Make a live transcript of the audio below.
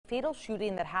fatal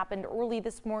shooting that happened early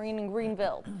this morning in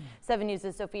Greenville. 7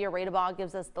 News' Sophia Radebaugh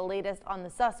gives us the latest on the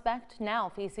suspect, now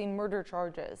facing murder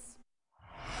charges.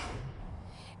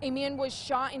 A man was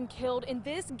shot and killed in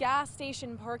this gas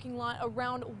station parking lot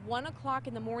around 1 o'clock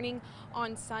in the morning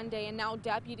on Sunday, and now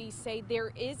deputies say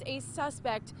there is a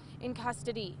suspect in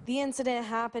custody. The incident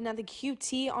happened at the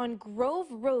QT on Grove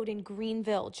Road in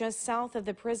Greenville, just south of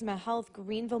the Prisma Health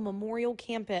Greenville Memorial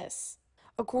Campus.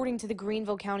 According to the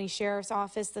Greenville County Sheriff's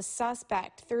Office, the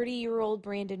suspect, 30-year-old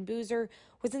Brandon Boozer,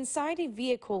 was inside a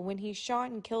vehicle when he shot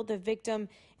and killed the victim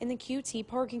in the QT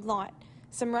parking lot.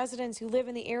 Some residents who live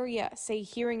in the area say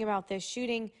hearing about this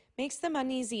shooting makes them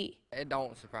uneasy. It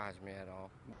don't surprise me at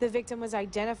all. The victim was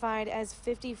identified as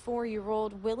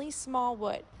 54-year-old Willie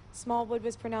Smallwood. Smallwood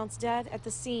was pronounced dead at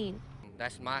the scene.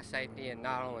 That's my safety, and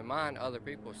not only mine, other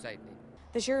people's safety.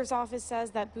 The sheriff's office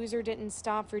says that Boozer didn't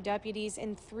stop for deputies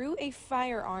and threw a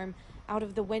firearm out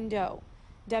of the window.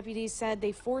 Deputies said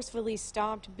they forcefully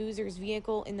stopped Boozer's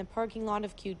vehicle in the parking lot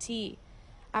of QT.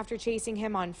 After chasing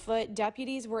him on foot,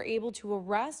 deputies were able to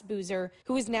arrest Boozer,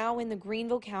 who is now in the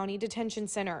Greenville County Detention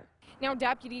Center. Now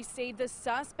deputies say the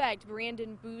suspect,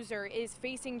 Brandon Boozer, is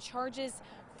facing charges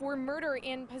for murder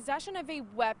and possession of a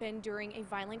weapon during a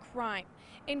violent crime.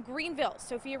 In Greenville,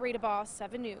 Sophia Radebaugh,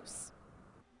 7 News.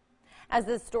 As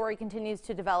this story continues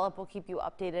to develop, we'll keep you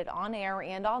updated on air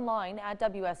and online at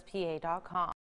WSPA.com.